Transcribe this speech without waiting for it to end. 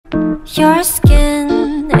Your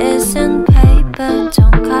skin isn't paper,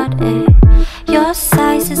 don't cut it. Your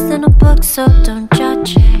size isn't a book, so don't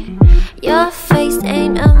judge it. Your face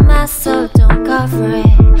ain't a mask, so don't cover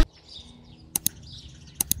it.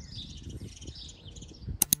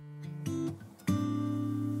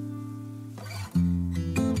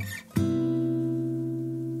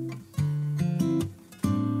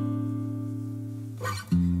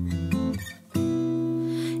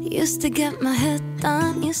 Used to get my hair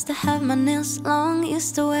done, used to have my nails long,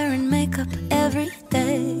 used to wearing makeup every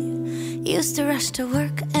day. Used to rush to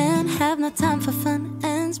work and have no time for fun,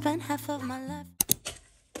 and spend half of my life.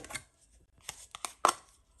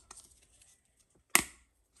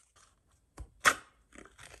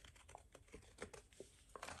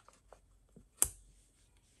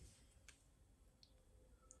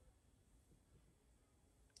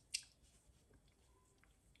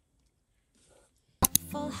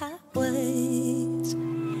 Full highways.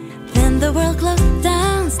 Then the world closed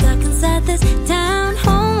down, stuck inside this town,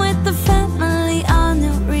 home with the family, all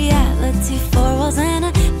new reality. Four walls and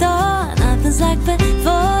a door, nothing's like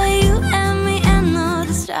before. You and me and no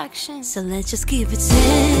distractions. So let's just keep it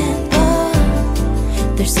simple.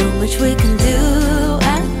 There's so much we can do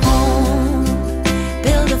at home.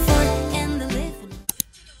 Build a fort in the living room.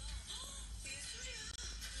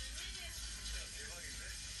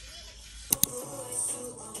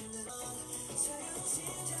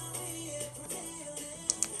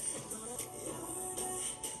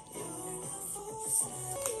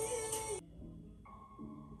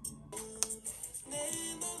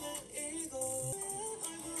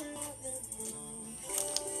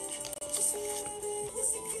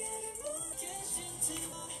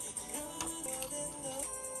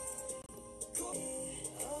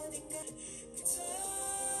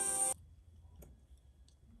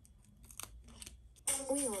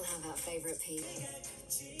 We all have our favorite people.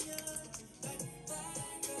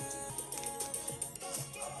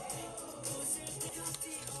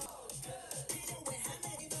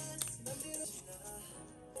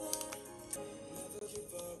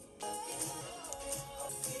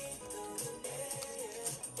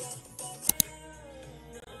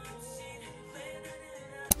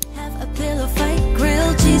 Have a pillow fight,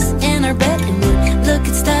 grilled cheese in our bed, and we look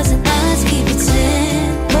at stars and eyes. Keep it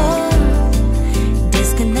simple.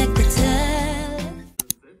 Disconnect the telephone.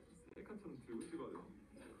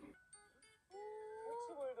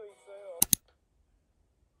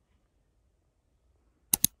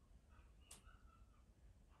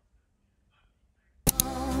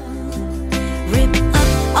 Rip up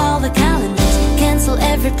all the calendars, cancel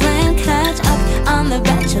every plan, catch up on The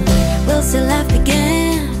Bachelor. We'll still have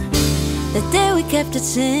begin the day we kept it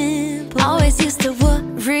simple. Always used to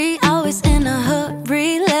worry, always in a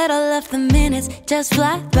hurry. Let all of the minutes just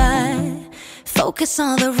fly by. Focus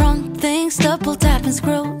on the wrong things, double tapping,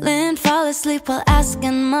 scrolling. Fall asleep while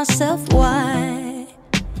asking myself why.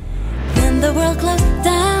 Then the world closed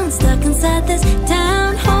down, stuck inside this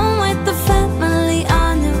town, home with the family,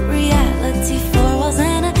 all new reality. Four walls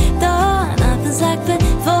and a door, nothing's like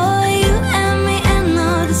before. You and me and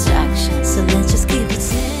no distractions. So let's just keep it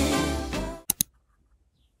simple.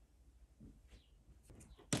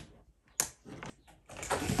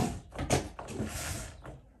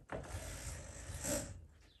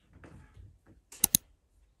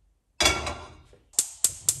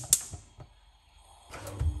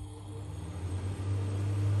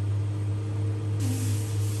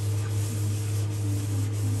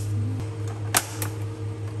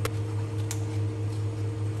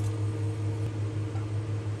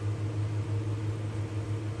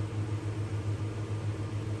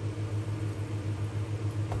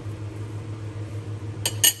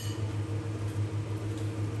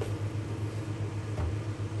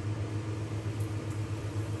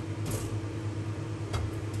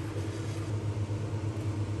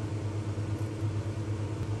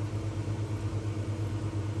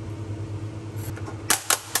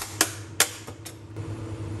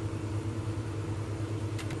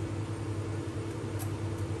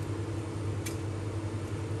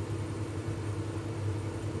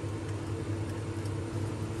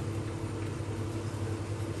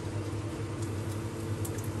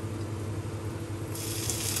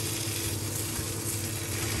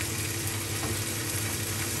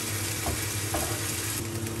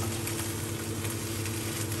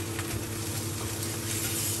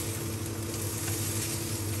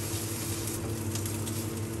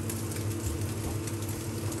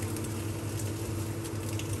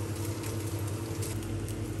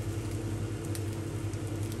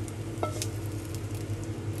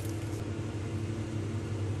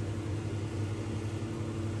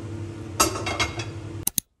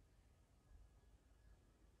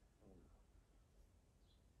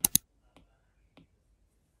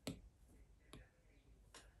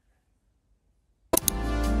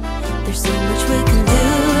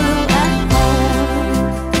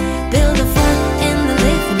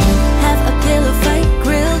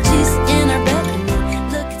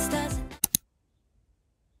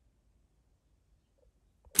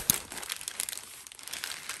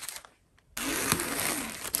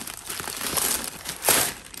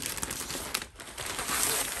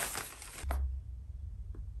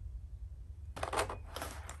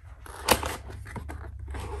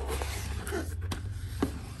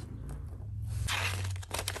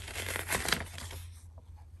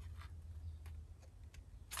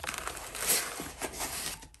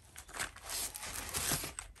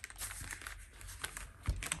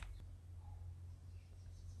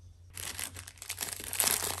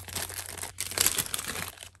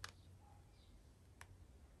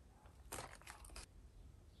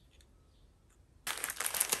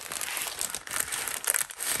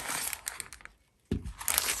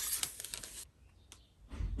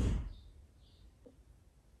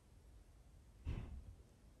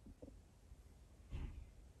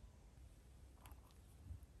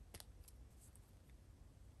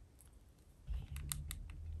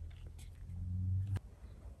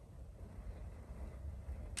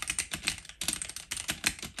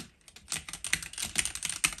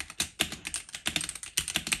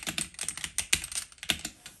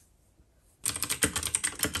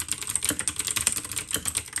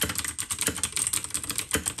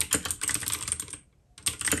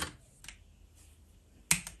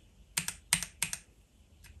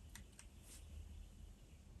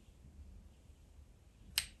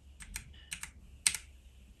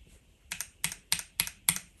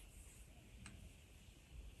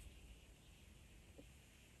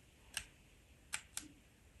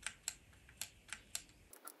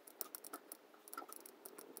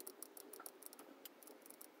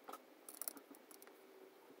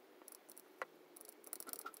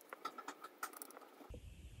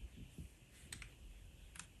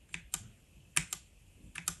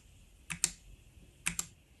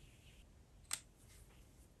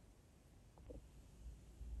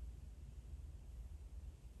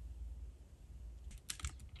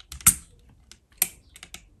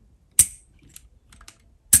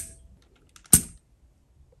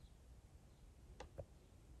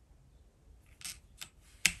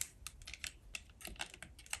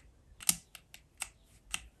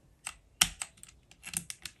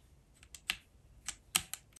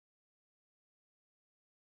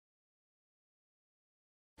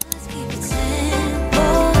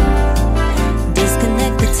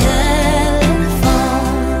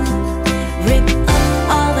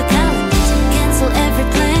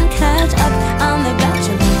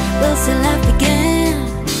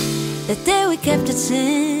 we kept it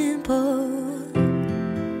simple.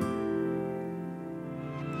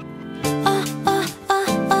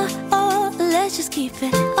 Let's just keep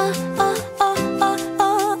it.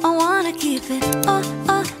 I wanna keep it.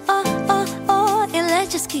 Yeah,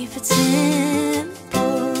 let's just keep it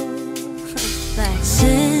simple. Like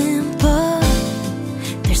simple.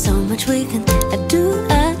 There's so much we can do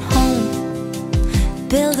at home.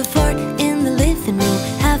 Build a fort in the living room.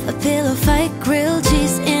 Have a pillow fight, grilled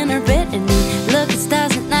cheese in our bed and look at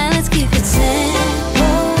stars at night. Let's keep it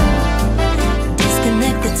simple.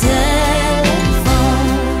 Disconnect the telephone.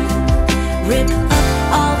 Rip up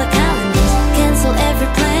all the calendars. Cancel every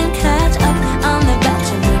plan. Catch up on the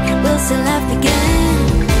Bachelor. We'll still have to begin.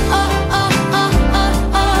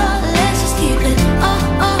 Let's just keep it. I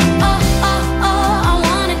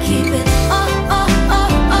wanna keep it.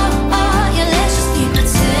 Yeah, let's just keep it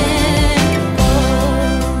simple.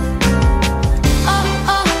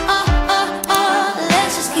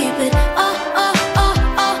 Let's just keep it. I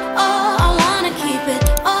wanna keep it.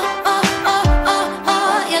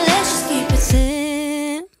 Yeah, let's just keep it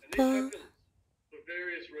simple. For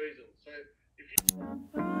various reasons. So if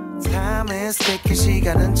Time is ticking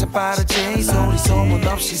시간은 참 빠르지 소리 소문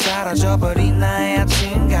없이 사라져버린 나의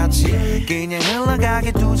아침같이 그냥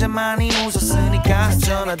흘러가게 두자만이 웃었으니까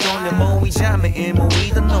전화 돌려 모이자 매일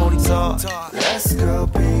모이던 놀이터 Let's go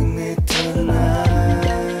pick me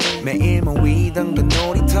tonight 매일 모이던 그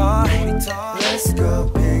놀이터 Let's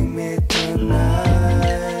go pick me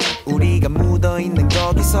tonight 우리가 묻어있는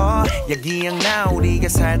거기서 야 기억나 우리가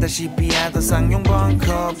살다시피 하던 쌍용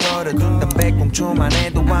벙커 버려둔 담배꽁초만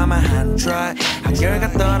해도 아마 한 try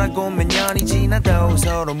한결같더라고 몇 년이 지나도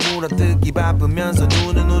서로 물어뜯기 바쁘면서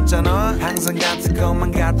눈은 웃잖아 항상 같은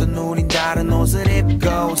것만 같던 우린 다른 옷을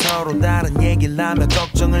입고 서로 다른 얘기를 하며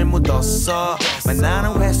걱정을 묻었어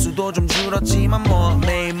만나는 횟수도 좀 줄었지만 뭐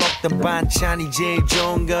매일 먹던 반찬이 제일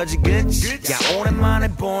좋은 거지 그치 야 오랜만에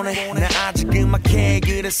보네 나 아직 음악해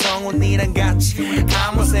그래 성훈이랑 같이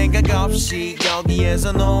아무 생각 없이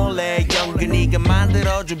여기에서 놀래 영근이가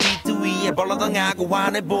만들어준 비트 위에 벌러덩하고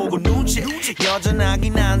화내보고 눈치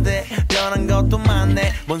여전하긴 한데 변한 것도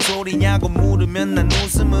많네 뭔 소리냐고 물으면 난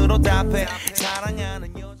웃음으로 답해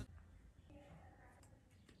사랑하는 여자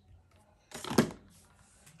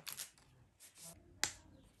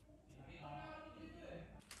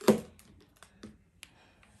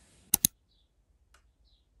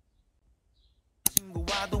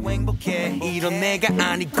친구와도 행복해 이런 내가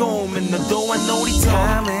아니고 맨 너도 한 놀이터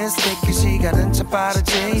Time is ticking 시간은 참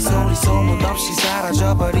빠르지 소리 소문 없이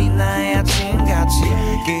사라져버린 나의 아침같이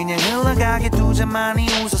그냥 흘러가게 두자만이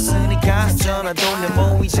웃었으니까 전화 돌려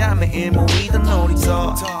모이자 매일 모이던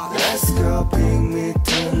놀이터 Let's go pick me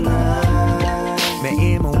tonight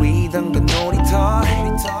매일 모이던 그 놀이터